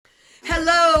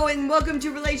and welcome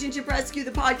to Relationship Rescue,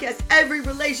 the podcast. Every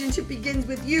relationship begins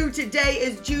with you. Today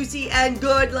is juicy and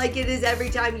good, like it is every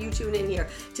time you tune in here.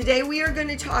 Today we are going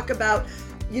to talk about,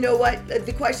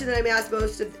 the question that I'm asked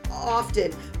most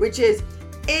often, which is,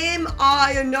 am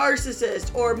I a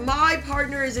narcissist? Or my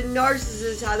partner is a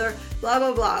narcissist, Heather, blah,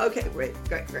 blah, blah. Okay, great.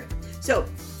 So,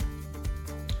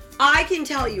 I can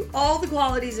tell you all the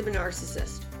qualities of a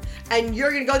narcissist. And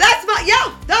you're going to go, that's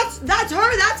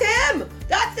her, that's him,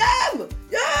 that's them,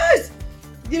 yes,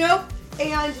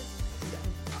 and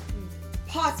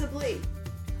possibly,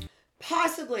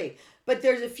 but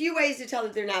there's a few ways to tell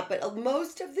that they're not, but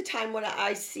most of the time what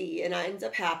I see and ends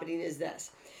up happening is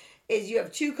you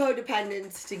have two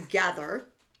codependents together,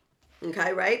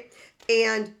 okay, right?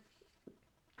 And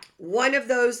one of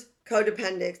those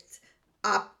codependents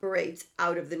operates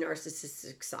out of the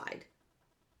narcissistic side.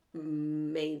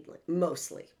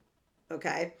 Mostly.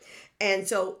 Okay. And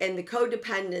the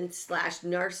codependent /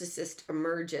 narcissist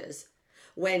emerges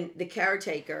when the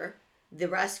caretaker, the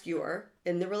rescuer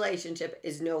in the relationship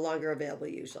is no longer available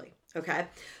usually. Okay.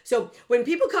 So when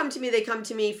people come to me, they come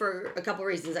to me for a couple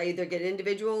reasons. I either get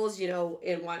individuals,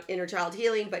 and want inner child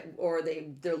healing, or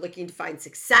they're looking to find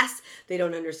success. They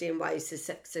don't understand why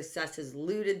success has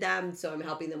eluded them. So I'm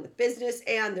helping them with business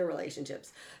and their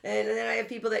relationships. And then I have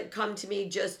people that come to me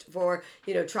just for,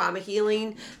 trauma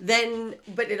healing.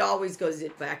 But it always goes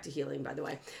back to healing, by the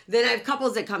way. Then I have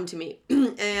couples that come to me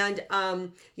and,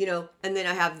 and then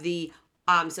I have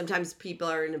sometimes people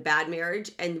are in a bad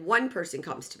marriage and one person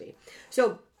comes to me.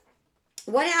 So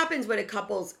what happens when a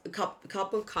couple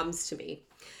comes to me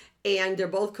and they're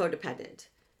both codependent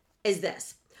is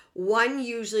this. One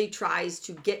usually tries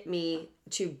to get me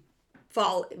to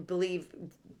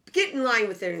get in line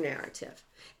with their narrative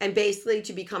and basically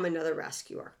to become another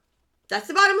rescuer. That's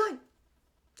the bottom line.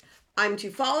 I'm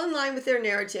to fall in line with their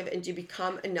narrative and to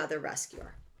become another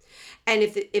rescuer. And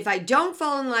if I don't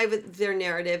fall in line with their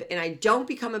narrative and I don't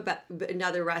become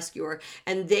another rescuer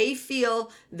and they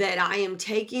feel that I am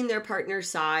taking their partner's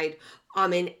side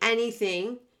in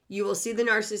anything, you will see the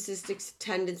narcissistic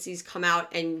tendencies come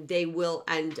out and they will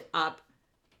end up,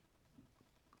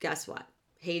 guess what?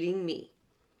 Hating me.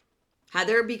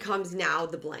 Heather becomes now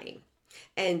the blame.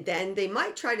 And then they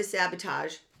might try to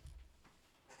sabotage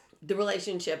the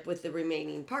relationship with the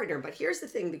remaining partner. But here's the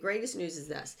thing. The greatest news is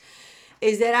this.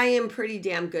 Is that I am pretty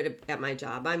damn good at my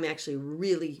job. I'm actually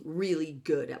really, really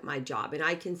good at my job. And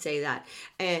I can say that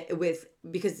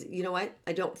because you know what?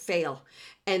 I don't fail.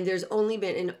 And there's only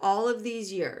been, in all of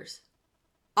these years,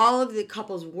 all of the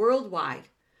couples worldwide,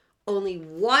 only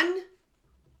one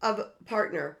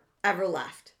partner ever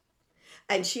left.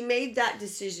 And she made that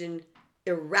decision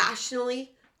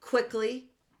irrationally, quickly,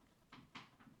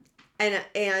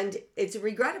 and it's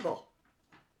regrettable.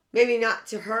 Maybe not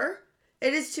to her.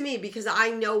 It is to me because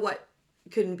I know what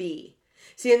can be.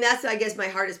 See, and that's, I guess, my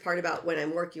hardest part about when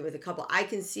I'm working with a couple. I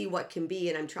can see what can be,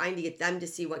 and I'm trying to get them to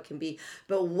see what can be.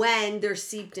 But when they're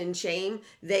steeped in shame,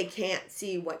 they can't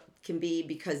see what can be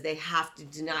because they have to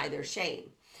deny their shame.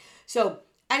 So,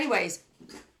 anyways,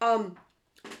 and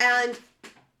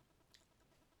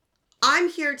I'm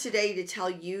here today to tell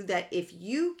you that if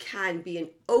you can be an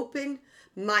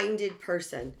open-minded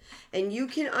person and you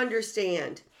can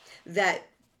understand that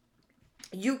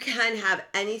you can have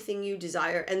anything you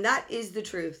desire, and that is the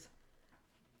truth.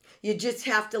 You just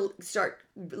have to start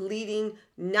leading,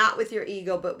 not with your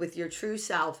ego, but with your true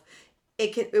self.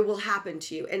 It will happen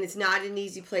to you, and it's not an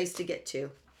easy place to get to,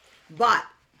 but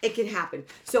it can happen.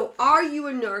 So are you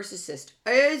a narcissist?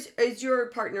 Is your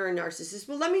partner a narcissist?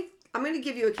 Well, I'm going to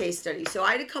give you a case study. So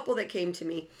I had a couple that came to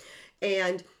me,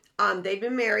 and they'd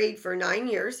been married for 9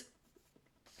 years.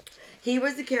 He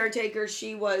was the caretaker.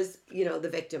 She was, the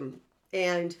victim.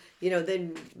 And,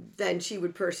 then she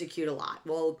would persecute a lot.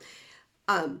 Well,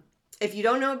 if you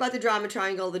don't know about the drama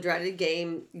triangle, the dreaded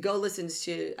game, go listen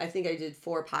to, I think I did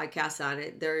 4 podcasts on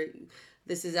it.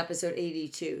 This is episode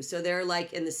 82. So they're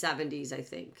like in the 70s, I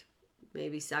think.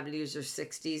 Maybe 70s or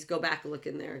 60s. Go back and look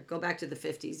in there. Go back to the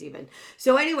 50s even.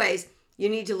 So anyways, you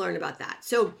need to learn about that.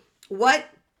 So what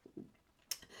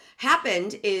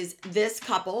happened is this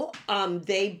couple,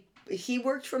 he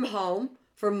worked from home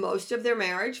for most of their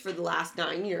marriage for the last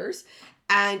 9 years,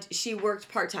 and she worked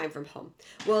part-time from home.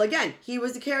 Well, again, he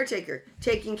was the caretaker,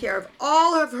 taking care of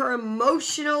all of her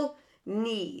emotional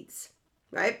needs,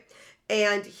 right?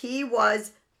 And he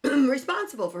was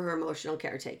responsible for her emotional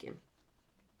caretaking.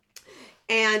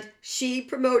 And she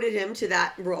promoted him to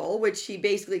that role, which he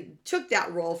basically took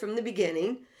that role from the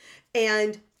beginning,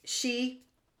 and she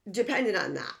depended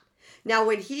on that. Now,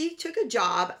 when he took a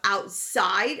job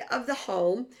outside of the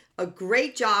home, a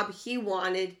great job he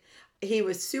wanted, he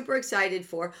was super excited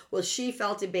for. Well, she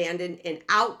felt abandoned, and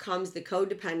out comes the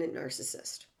codependent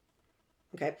narcissist.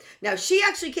 Okay. Now, she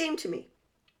actually came to me.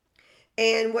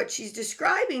 And what she's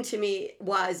describing to me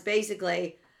was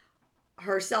basically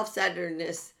her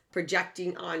self-centeredness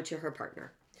projecting onto her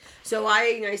partner. So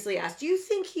I nicely asked, do you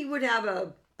think he would have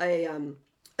a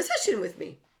session with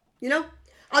me? You know,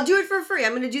 I'll do it for free.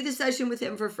 I'm going to do the session with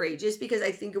him for free just because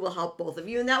I think it will help both of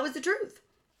you. And that was the truth.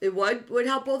 It would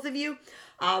help both of you.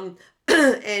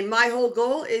 And my whole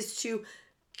goal is to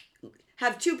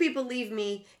have two people leave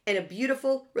me in a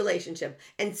beautiful relationship.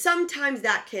 And sometimes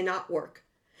that cannot work.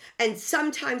 And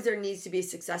sometimes there needs to be a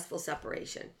successful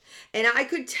separation. And I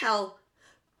could tell,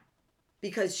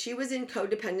 because she was in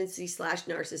codependency /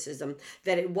 narcissism,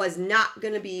 that it was not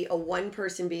going to be a one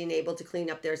person being able to clean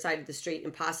up their side of the street,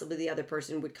 and possibly the other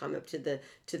person would come up to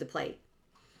the plate,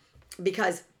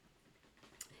 because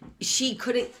she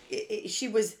couldn't. She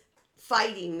was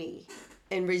fighting me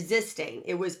and resisting.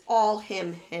 It was all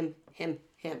him.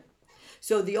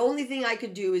 So the only thing I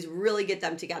could do is really get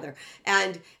them together.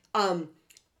 And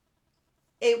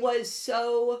it was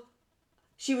so.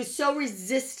 She was so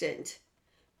resistant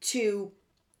to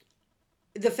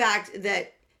the fact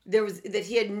that that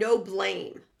he had no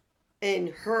blame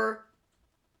in her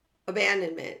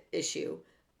abandonment issue,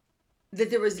 that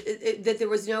there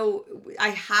was no, I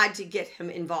had to get him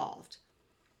involved,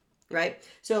 right?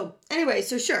 So anyway,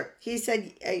 so sure, he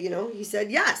said, he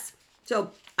said yes.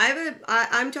 So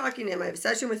I'm talking to him. I have a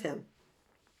session with him,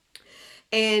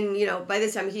 and by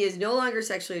this time he is no longer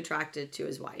sexually attracted to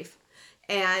his wife.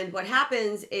 And what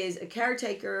happens is a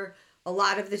caretaker, a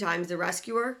lot of the times the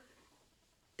rescuer,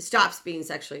 stops being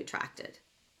sexually attracted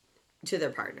to their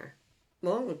partner.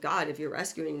 Well, God, if you're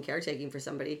rescuing and caretaking for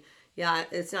somebody, yeah,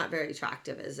 it's not very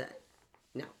attractive, is it?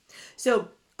 No. So,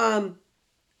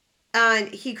 and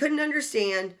he couldn't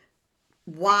understand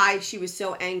why she was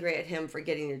so angry at him for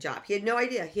getting a job. He had no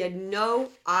idea.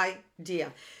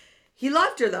 He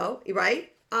loved her though,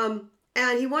 right? And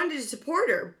he wanted to support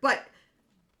her, but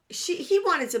he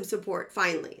wanted some support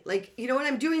finally. Like, you know what?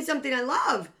 I'm doing something I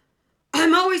love.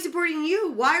 I'm always supporting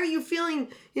you. Why are you feeling,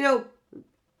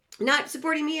 not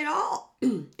supporting me at all?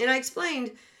 And I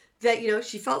explained that,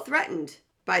 she felt threatened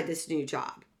by this new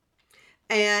job.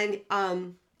 And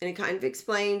it kind of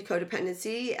explained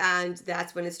codependency, and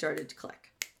that's when it started to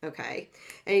click. Okay.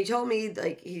 And he told me,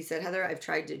 he said, Heather, I've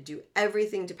tried to do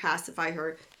everything to pacify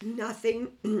her. Nothing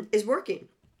is working.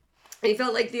 And he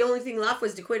felt like the only thing left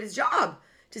was to quit his job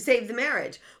to save the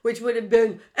marriage, which would have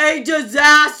been a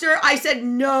disaster. I said,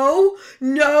 no,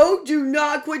 do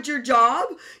not quit your job.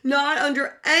 Not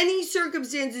under any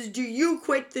circumstances do you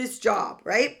quit this job,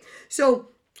 right? So,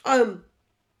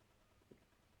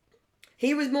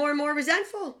 he was more and more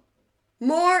resentful.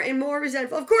 More and more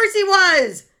resentful. Of course he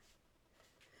was.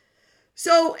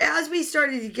 So as we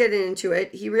started to get into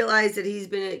it, he realized that he's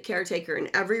been a caretaker in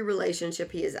every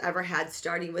relationship he has ever had,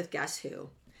 starting with, guess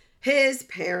who? His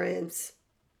parents.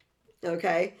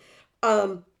 Okay.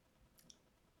 All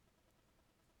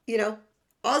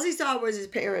he saw was his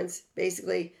parents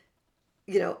basically,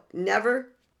 never,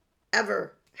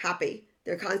 ever happy.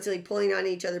 They're constantly pulling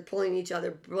each other,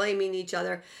 blaming each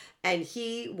other. And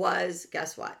he was,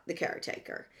 guess what? The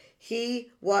caretaker. He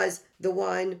was the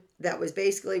one that was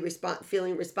basically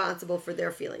feeling responsible for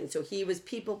their feelings. So he was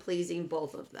people pleasing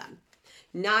both of them.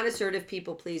 Non-assertive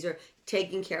people pleaser,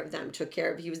 taking care of them,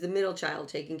 he was the middle child,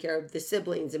 taking care of the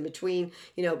siblings in between,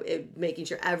 making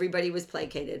sure everybody was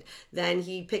placated. Then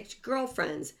he picked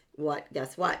girlfriends.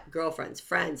 Guess what? Girlfriends,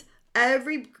 friends,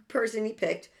 every person he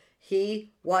picked,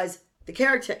 he was the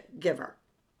caregiver.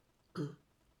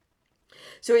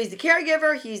 So he's the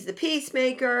caregiver, he's the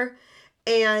peacemaker,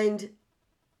 and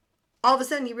all of a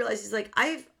sudden he realizes,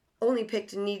 I've only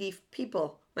picked needy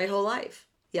people my whole life.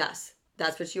 Yes,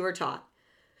 that's what you were taught.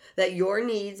 That your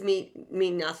needs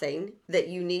mean nothing, that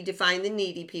you need to find the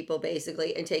needy people,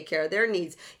 basically, and take care of their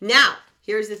needs. Now,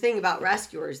 here's the thing about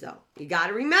rescuers, though. You got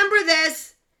to remember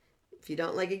this. If you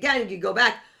don't again, you go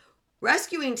back.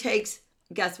 Rescuing takes,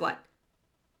 guess what?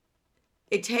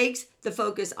 It takes the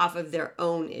focus off of their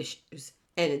own issues,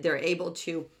 and they're able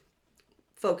to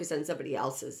focus on somebody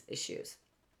else's issues.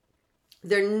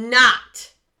 They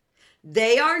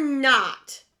are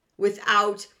not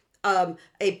without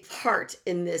a part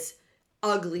in this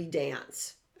ugly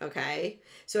dance. Okay.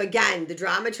 So again, the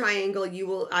drama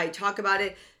triangle, I talk about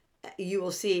it. You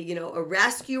will see, a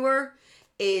rescuer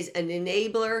is an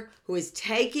enabler who is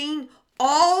taking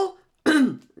all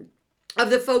of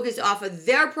the focus off of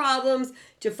their problems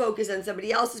to focus on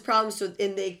somebody else's problems. So,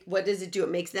 what does it do? It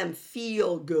makes them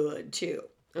feel good too.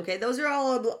 Okay. Those are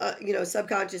all,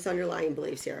 subconscious underlying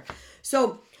beliefs here.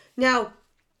 So Now,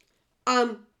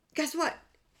 guess what?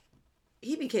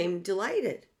 He became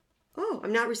delighted. Oh,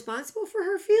 I'm not responsible for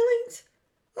her feelings?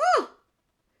 Oh,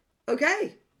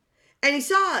 okay. And he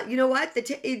saw, you know what?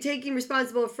 Taking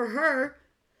responsible for her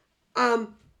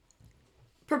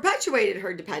perpetuated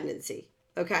her dependency.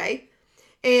 Okay.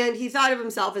 And he thought of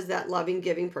himself as that loving,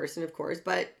 giving person, of course.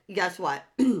 But guess what?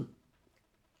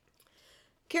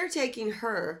 Caretaking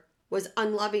her was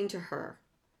unloving to her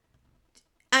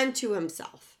and to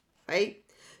himself, right?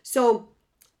 So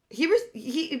he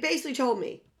basically told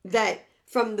me that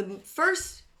from the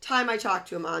first time I talked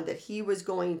to him on that he was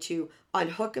going to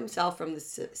unhook himself from the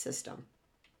system.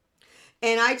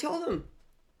 And I told him,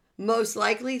 most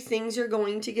likely things are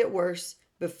going to get worse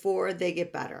before they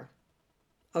get better.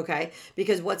 Okay?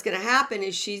 Because what's going to happen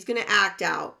is she's going to act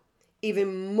out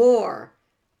even more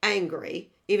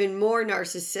angry, even more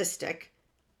narcissistic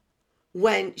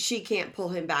when she can't pull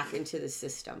him back into the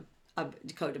system of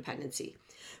codependency.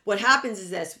 What happens is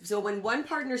this. So when one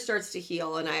partner starts to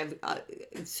heal, and I have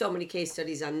so many case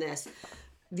studies on this,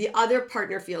 the other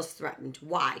partner feels threatened.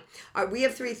 Why? We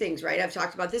have three things, right? I've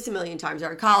talked about this a million times.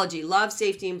 Our ecology, love,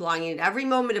 safety, and belonging. At every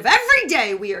moment of every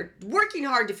day, we are working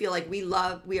hard to feel like we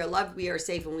are loved, we are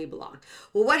safe, and we belong.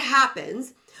 Well, what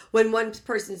happens when one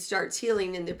person starts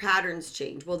healing and their patterns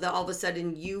change? Well, then all of a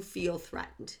sudden you feel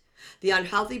threatened. The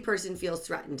unhealthy person feels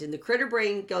threatened and the critter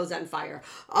brain goes on fire.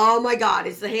 Oh my God,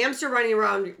 it's the hamster running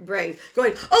around your brain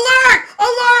going, alert,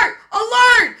 alert,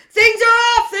 alert, things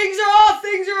are off, things are off,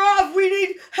 things are off. We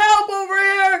need help over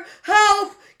here,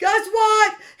 help. Guess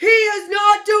what? He is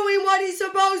not doing what he's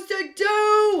supposed to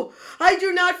do. I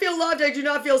do not feel loved. I do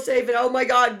not feel safe. And oh my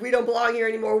God, we don't belong here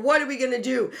anymore. What are we going to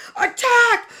do?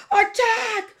 Attack,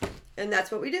 attack. And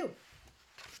that's what we do.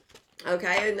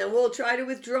 Okay, and then we'll try to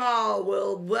withdraw.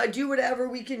 We'll do whatever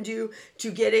we can do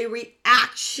to get a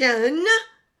reaction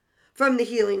from the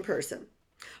healing person.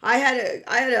 I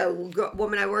had a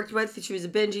woman I worked with. She was a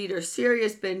binge eater,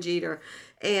 serious binge eater.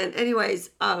 And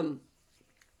anyways, as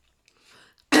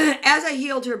I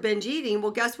healed her binge eating,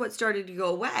 well, guess what started to go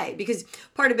away? Because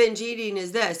part of binge eating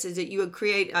is that you would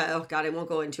create, oh God, I won't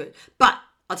go into it, but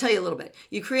I'll tell you a little bit.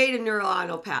 You create a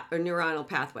neuronal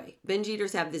pathway. Binge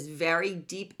eaters have this very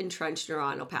deep entrenched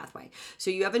neuronal pathway.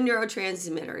 So you have a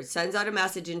neurotransmitter. It sends out a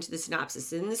message into the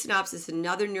synapses. In the synapses,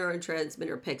 another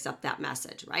neurotransmitter picks up that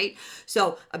message, right?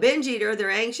 So a binge eater,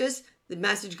 they're anxious. The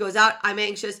message goes out, I'm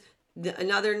anxious.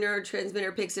 Another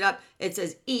neurotransmitter picks it up. It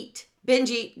says, eat, binge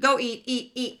eat, go eat,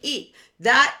 eat, eat, eat.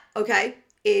 That, okay,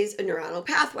 is a neuronal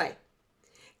pathway.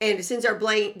 And since our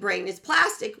brain is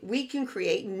plastic, we can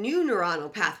create new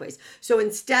neuronal pathways. So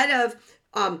instead of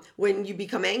when you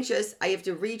become anxious, I have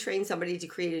to retrain somebody to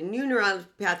create a new neuronal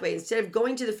pathway. Instead of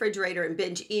going to the refrigerator and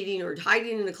binge eating or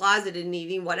hiding in the closet and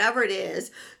eating, whatever it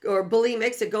is, or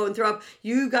bulimics that go and throw up,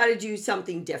 you got to do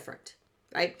something different,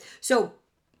 right? So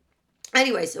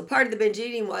anyway, so part of the binge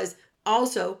eating was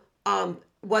also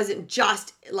wasn't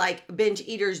just like binge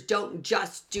eaters don't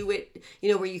just do it,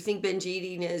 where you think binge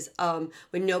eating is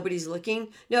when nobody's looking.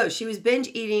 No, she was binge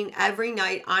eating every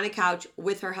night on a couch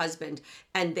with her husband,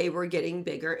 and they were getting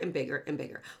bigger and bigger and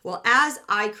bigger. Well, as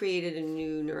I created a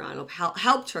new neuronal,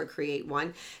 helped her create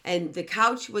one, and the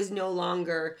couch was no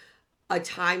longer a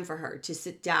time for her to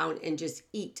sit down and just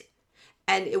eat.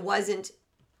 And it wasn't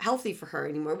healthy for her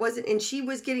anymore. It wasn't, and she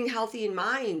was getting healthy in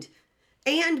mind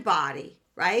and body.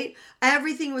 Right?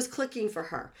 Everything was clicking for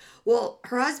her. Well,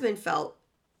 her husband felt,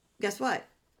 guess what?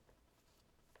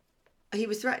 He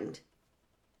was threatened.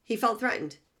 He felt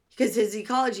threatened because his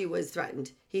ecology was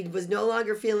threatened. He was no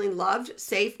longer feeling loved,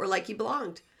 safe, or like he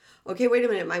belonged. Okay, wait a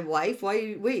minute. My wife?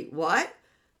 Wait, what?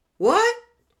 What?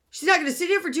 She's not going to sit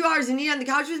here for 2 hours and eat on the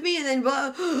couch with me and then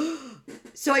blah.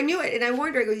 So I knew it. And I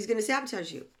warned her, I go, he's going to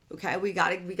sabotage you. Okay, we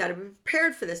got to be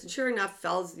prepared for this. And sure enough,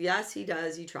 fellas, yes, he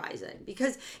does. He tries it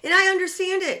and I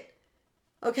understand it.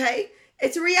 Okay,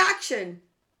 it's a reaction.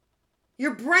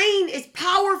 Your brain is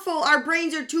powerful. Our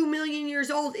brains are 2 million years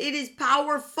old. It is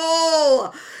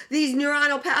powerful. These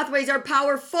neuronal pathways are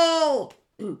powerful.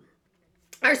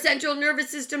 Our central nervous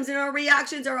systems and our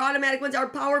reactions, our automatic ones, are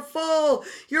powerful.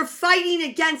 You're fighting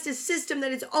against a system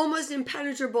that is almost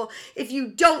impenetrable if you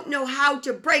don't know how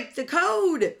to break the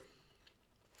code.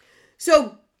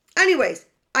 So, anyways,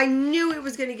 I knew it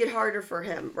was going to get harder for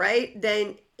him, right?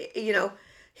 Then, he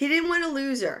didn't want to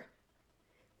lose her.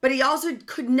 But he also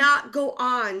could not go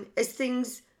on as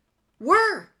things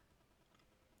were.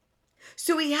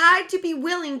 So he had to be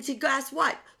willing to, guess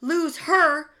what? Lose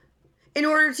her in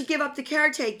order to give up the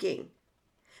caretaking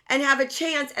and have a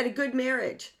chance at a good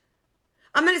marriage.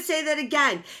 I'm going to say that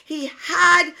again. He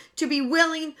had to be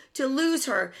willing to lose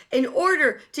her in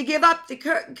order to give up the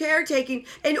caretaking,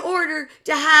 in order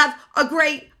to have a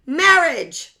great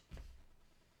marriage.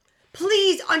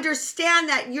 Please understand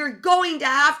that you're going to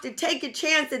have to take a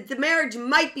chance that the marriage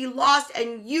might be lost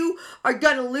and you are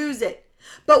going to lose it.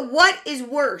 But what is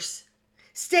worse?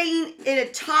 Staying in a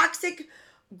toxic,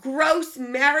 gross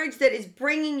marriage that is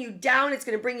bringing you down. It's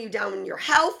going to bring you down in your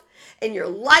health, in your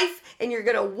life, and you're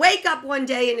going to wake up one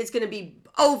day and it's going to be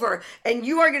over. And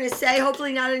you are going to say,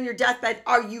 hopefully not on your deathbed,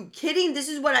 are you kidding? This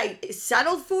is what I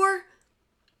settled for?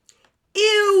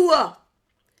 Ew.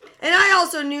 And I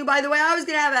also knew, by the way, I was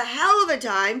going to have a hell of a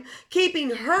time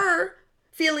keeping her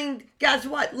feeling, guess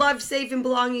what, loved, safe, and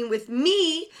belonging with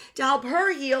me to help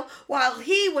her heal while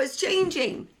he was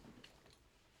changing.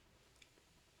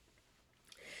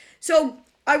 So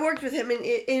I worked with him and,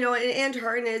 and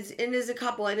her and as a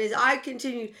couple. And as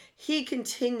he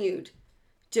continued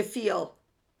to feel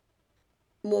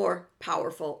more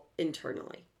powerful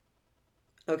internally.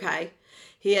 Okay?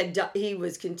 He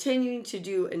was continuing to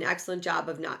do an excellent job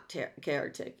of not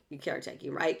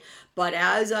caretaking, right? But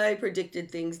as I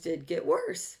predicted, things did get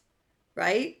worse,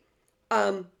 right?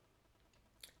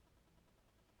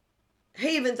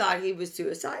 He even thought he was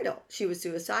suicidal. She was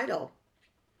suicidal,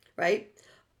 right?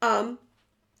 And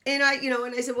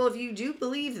I said, well, if you do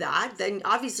believe that, then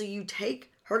obviously you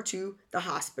take her to the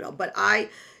hospital. But I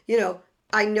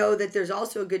know that there's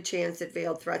also a good chance that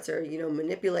veiled threats are,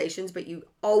 manipulations, but you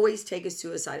always take a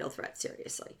suicidal threat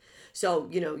seriously. So,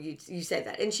 you say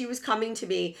that. And she was coming to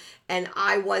me and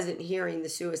I wasn't hearing the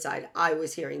suicide. I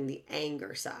was hearing the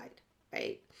anger side,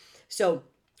 right? So,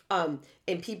 and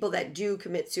people that do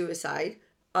commit suicide,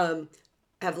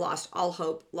 have lost all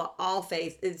hope, all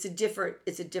faith. It's a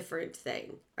different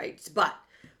thing, right? But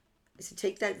so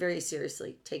take that very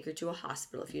seriously. Take her to a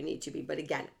hospital if you need to be. But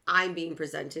again, I'm being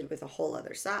presented with a whole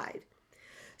other side.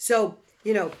 So,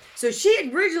 so she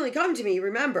had originally come to me,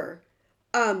 remember,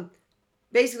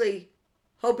 basically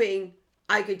hoping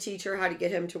I could teach her how to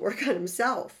get him to work on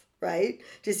himself, right?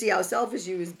 To see how selfish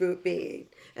he was being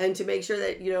and to make sure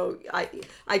that,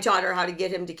 I taught her how to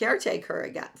get him to caretake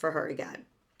for her again.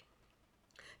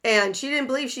 And she didn't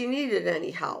believe she needed any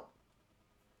help.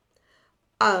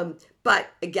 But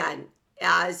again,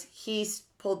 as he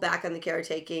pulled back on the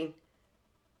caretaking,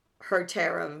 her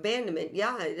terror of abandonment,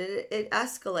 it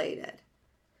escalated.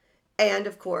 And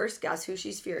of course, guess who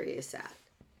she's furious at?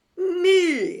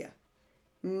 Me.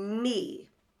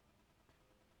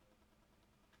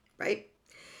 Right?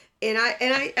 And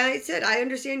I said, I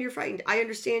understand you're frightened. I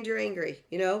understand you're angry,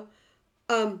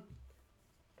 Can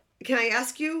I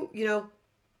ask you,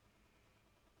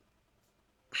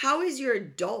 how is your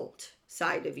adult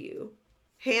side of you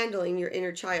handling your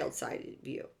inner child side of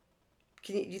you?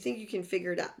 Do you think you can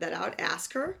figure that out?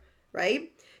 Ask her,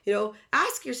 right?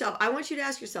 Ask yourself. I want you to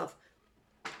ask yourself,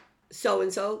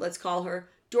 so-and-so, let's call her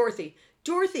Dorothy.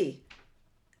 Dorothy,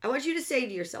 I want you to say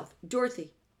to yourself,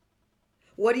 Dorothy,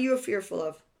 what are you fearful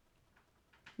of?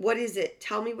 What is it?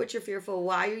 Tell me what you're fearful of.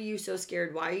 Why are you so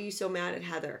scared? Why are you so mad at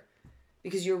Heather?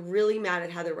 Because you're really mad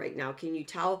at Heather right now. Can you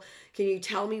tell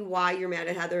me why you're mad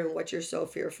at Heather and what you're so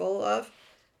fearful of?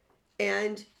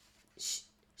 And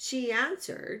she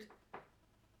answered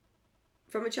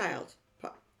from a child.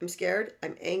 I'm scared.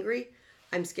 I'm angry.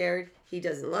 I'm scared he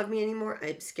doesn't love me anymore.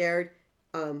 I'm scared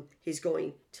he's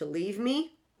going to leave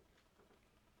me.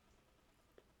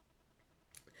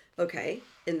 Okay.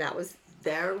 And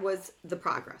there was the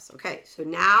progress. Okay. So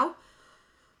now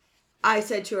I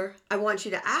said to her, I want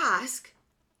you to ask,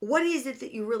 what is it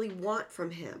that you really want from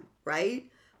him, right?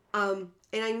 And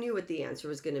I knew what the answer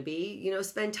was going to be.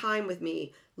 Spend time with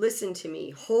me, listen to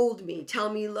me, hold me, tell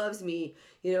me he loves me,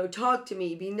 talk to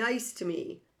me, be nice to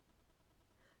me.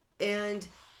 And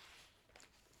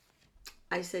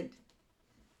I said,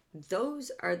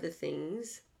 those are the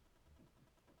things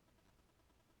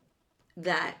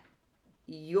that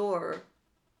your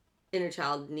inner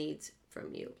child needs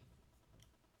from you.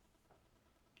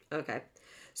 Okay.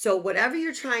 So whatever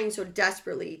you're trying so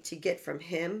desperately to get from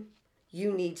him,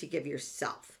 you need to give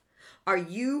yourself. Are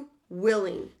you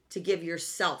willing to give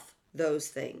yourself those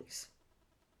things?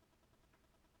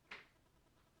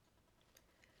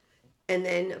 And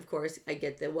then, of course, I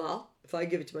get that, well, if I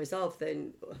give it to myself,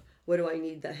 then what do I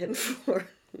need him for?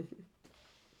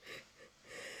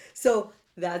 So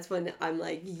that's when I'm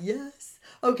like, yes.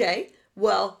 Okay.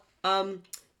 Well,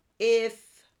 if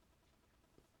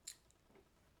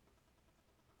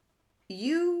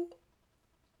you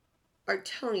are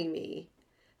telling me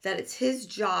that it's his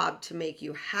job to make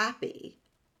you happy,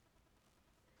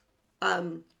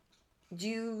 do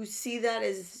you see that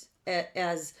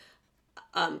as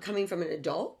coming from an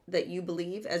adult, that you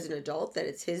believe as an adult that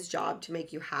it's his job to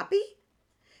make you happy,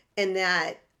 and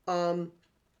that and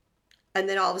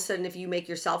then all of a sudden, if you make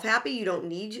yourself happy, you don't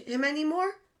need him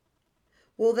anymore.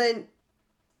 Well, then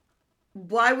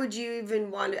why would you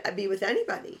even want to be with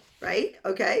anybody, right?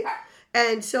 Okay.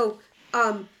 And so,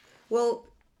 well,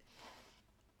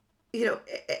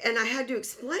 and I had to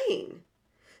explain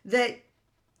that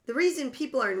the reason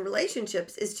people are in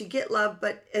relationships is to get love,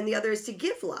 and the other is to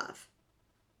give love.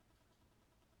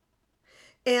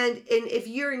 And if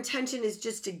your intention is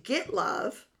just to get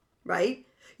love, right,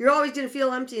 you're always going to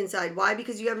feel empty inside. Why?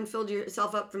 Because you haven't filled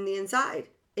yourself up from the inside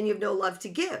and you have no love to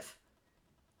give.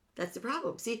 That's the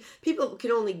problem. See, people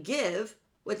can only give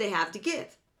what they have to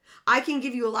give. I can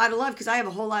give you a lot of love because I have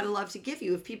a whole lot of love to give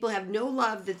you. If people have no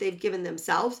love that they've given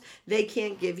themselves, they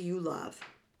can't give you love.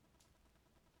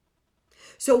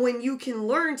 So when you can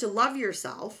learn to love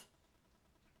yourself,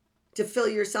 to fill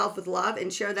yourself with love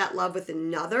and share that love with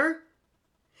another,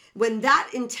 when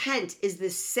that intent is the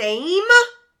same,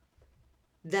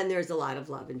 then there's a lot of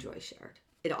love and joy shared.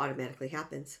 It automatically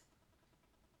happens.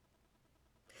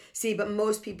 See, but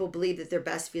most people believe that their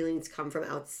best feelings come from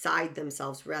outside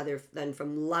themselves rather than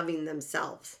from loving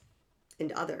themselves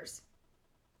and others,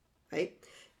 right?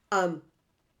 And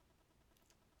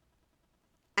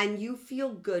you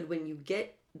feel good when you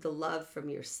get the love from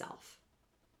yourself.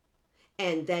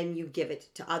 And then you give it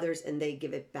to others and they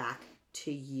give it back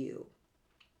to you.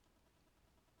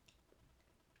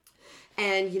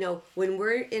 And, when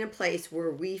we're in a place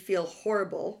where we feel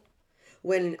horrible,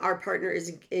 when our partner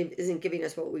isn't giving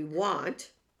us what we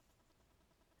want,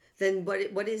 then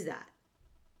what is that?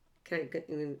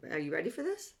 Are you ready for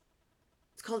this?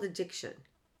 It's called addiction.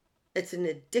 It's an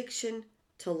addiction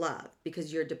to love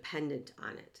because you're dependent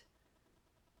on it.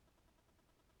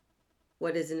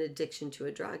 What is an addiction to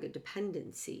a drug? A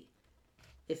dependency.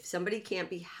 If somebody can't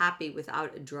be happy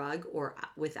without a drug or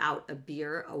without a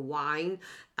beer, a wine,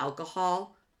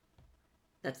 alcohol,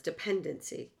 that's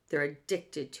dependency. They're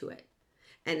addicted to it.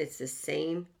 And it's the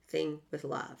same thing with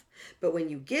love. But when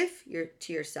you give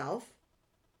to yourself,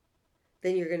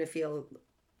 then you're going to feel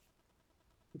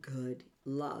good,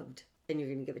 loved, and you're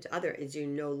going to give it to others. You're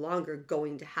no longer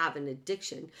going to have an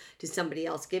addiction to somebody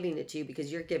else giving it to you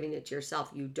because you're giving it to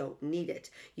yourself. You don't need it.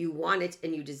 You want it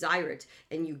and you desire it,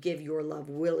 and you give your love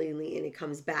willingly, and it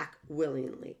comes back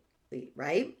willingly,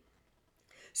 right?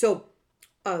 So,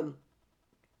 and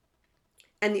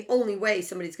the only way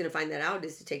somebody's going to find that out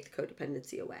is to take the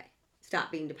codependency away.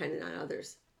 Stop being dependent on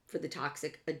others for the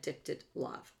toxic, addicted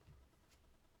love.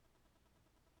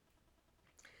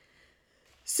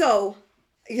 So,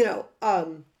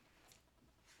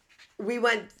 we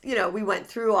went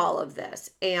through all of this,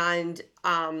 and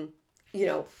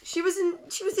she was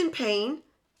in pain,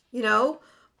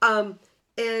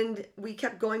 and we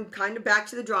kept going kind of back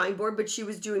to the drawing board, but she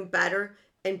was doing better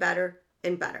and better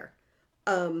and better.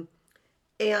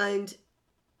 And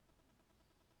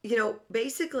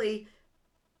basically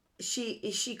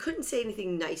she couldn't say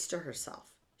anything nice to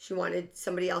herself. She wanted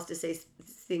somebody else to say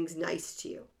things nice to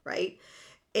you, right?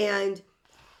 And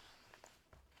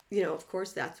of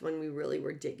course, that's when we really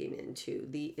were digging into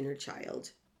the inner childhood.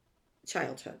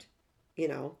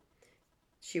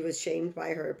 She was shamed by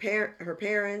her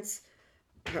parents,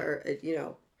 her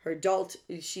adult.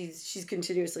 She's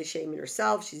continuously shaming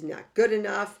herself. She's not good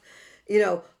enough.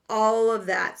 All of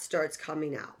that starts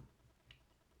coming out.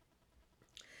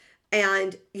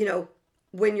 And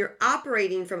when you're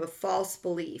operating from a false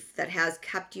belief that has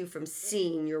kept you from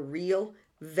seeing your real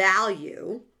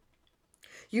value,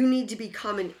 you need to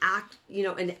become an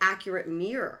accurate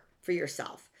mirror for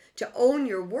yourself, to own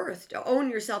your worth, to own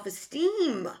your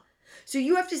self-esteem. So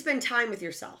you have to spend time with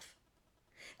yourself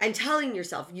and telling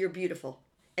yourself you're beautiful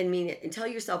and mean it, and tell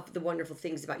yourself the wonderful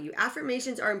things about you.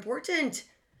 Affirmations are important,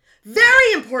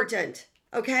 very important,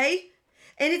 okay?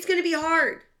 And it's going to be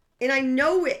hard, and I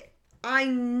know it.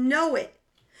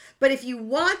 But if you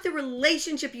want the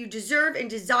relationship you deserve and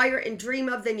desire and dream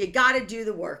of, then you got to do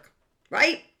the work,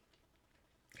 right?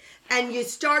 And you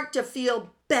start to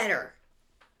feel better.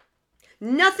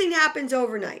 Nothing happens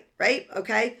overnight, right?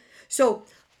 Okay? So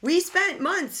we spent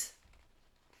months,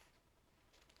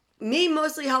 me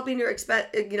mostly helping her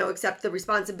accept the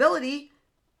responsibility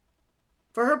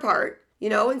for her part,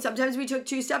 and sometimes we took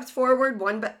 2 steps forward,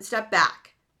 1 step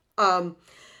back.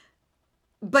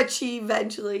 But she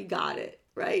eventually got it,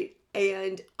 right?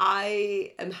 And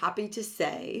I am happy to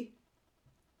say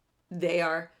they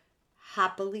are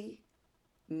happily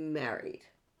married.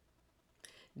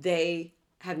 They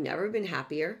have never been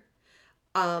happier.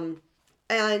 And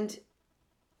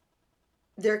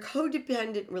their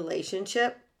codependent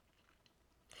relationship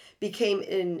became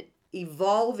an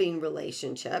evolving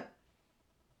relationship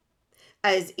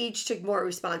as each took more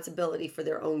responsibility for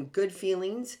their own good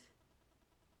feelings.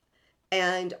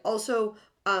 And also,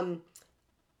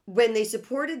 when they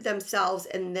supported themselves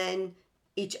and then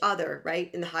each other, right,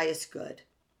 in the highest good.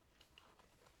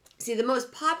 See, the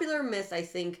most popular myth, I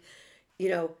think,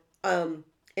 in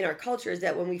our culture is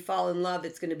that when we fall in love,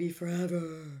 it's going to be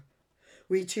forever.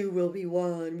 We two will be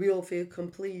one. We will feel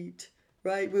complete,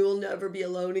 right? We will never be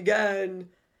alone again.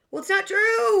 Well, it's not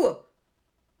true.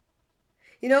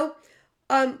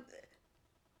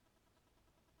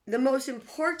 The most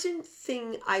important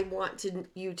thing I want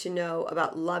you to know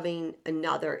about loving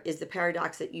another is the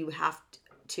paradox that you have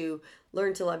to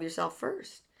learn to love yourself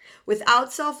first.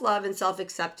 Without self-love and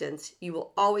self-acceptance, you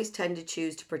will always tend to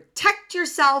choose to protect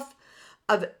yourself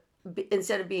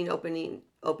instead of being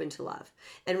open to love.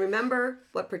 And remember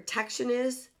what protection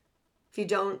is. If you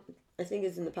don't, I think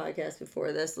it's in the podcast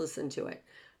before this, listen to it.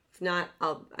 If not,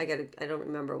 I don't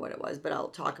remember what it was, but I'll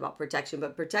talk about protection.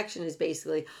 But protection is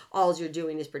basically all you're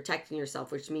doing is protecting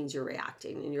yourself, which means you're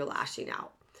reacting and you're lashing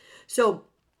out. So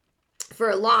for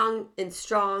a long and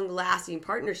strong, lasting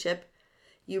partnership,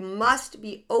 you must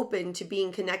be open to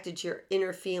being connected to your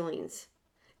inner feelings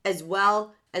as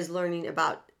well as learning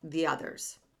about the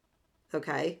others.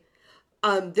 Okay?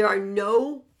 There are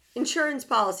no insurance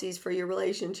policies for your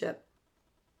relationship.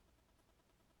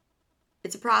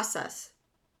 It's a process.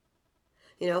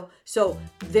 So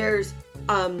there's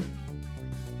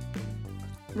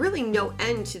really no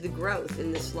end to the growth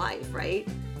in this life, right?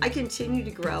 I continue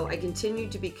to grow. I continue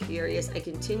to be curious. I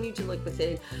continue to look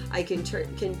within. I can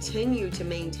continue to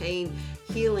maintain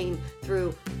healing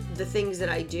through the things that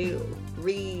I do.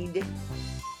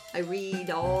 I read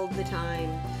all the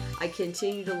time. I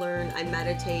continue to learn. I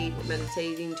meditate.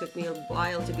 Meditating took me a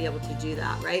while to be able to do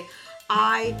that, right?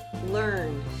 I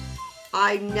learn.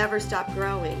 I never stop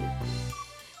growing.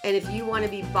 And if you want to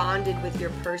be bonded with your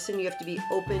person, you have to be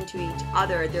open to each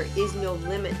other. There is no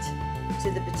limit to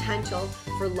the potential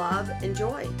for love and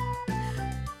joy.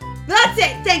 That's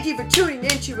it. Thank you for tuning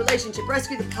into Relationship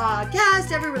Rescue, the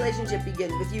podcast. Every relationship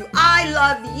begins with you. I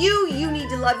love you. You need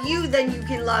to love you. Then you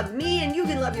can love me, and you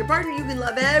can love your partner. You can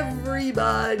love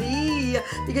everybody.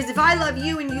 Because if I love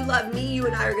you and you love me, you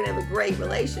and I are going to have a great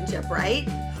relationship, right?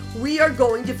 We are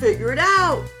going to figure it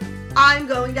out. I'm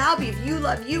going to help you. If you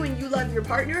love you and you love your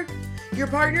partner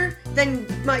then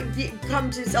might come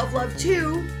to self-love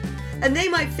too, and they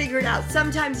might figure it out.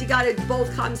 Sometimes you gotta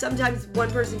both come. Sometimes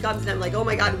one person comes and I'm like, oh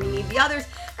my God, we need the others.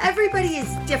 Everybody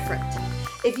is different.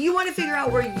 If you want to figure out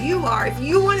where you are, if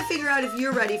you want to figure out if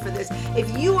you're ready for this,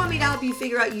 if you want me to help you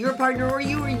figure out your partner or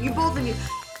you both of you,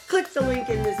 click the link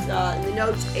in the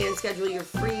notes and schedule your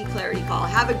free clarity call.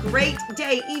 Have a great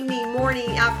day, evening, morning,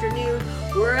 afternoon,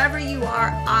 wherever you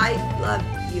are. I love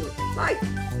you. Bye.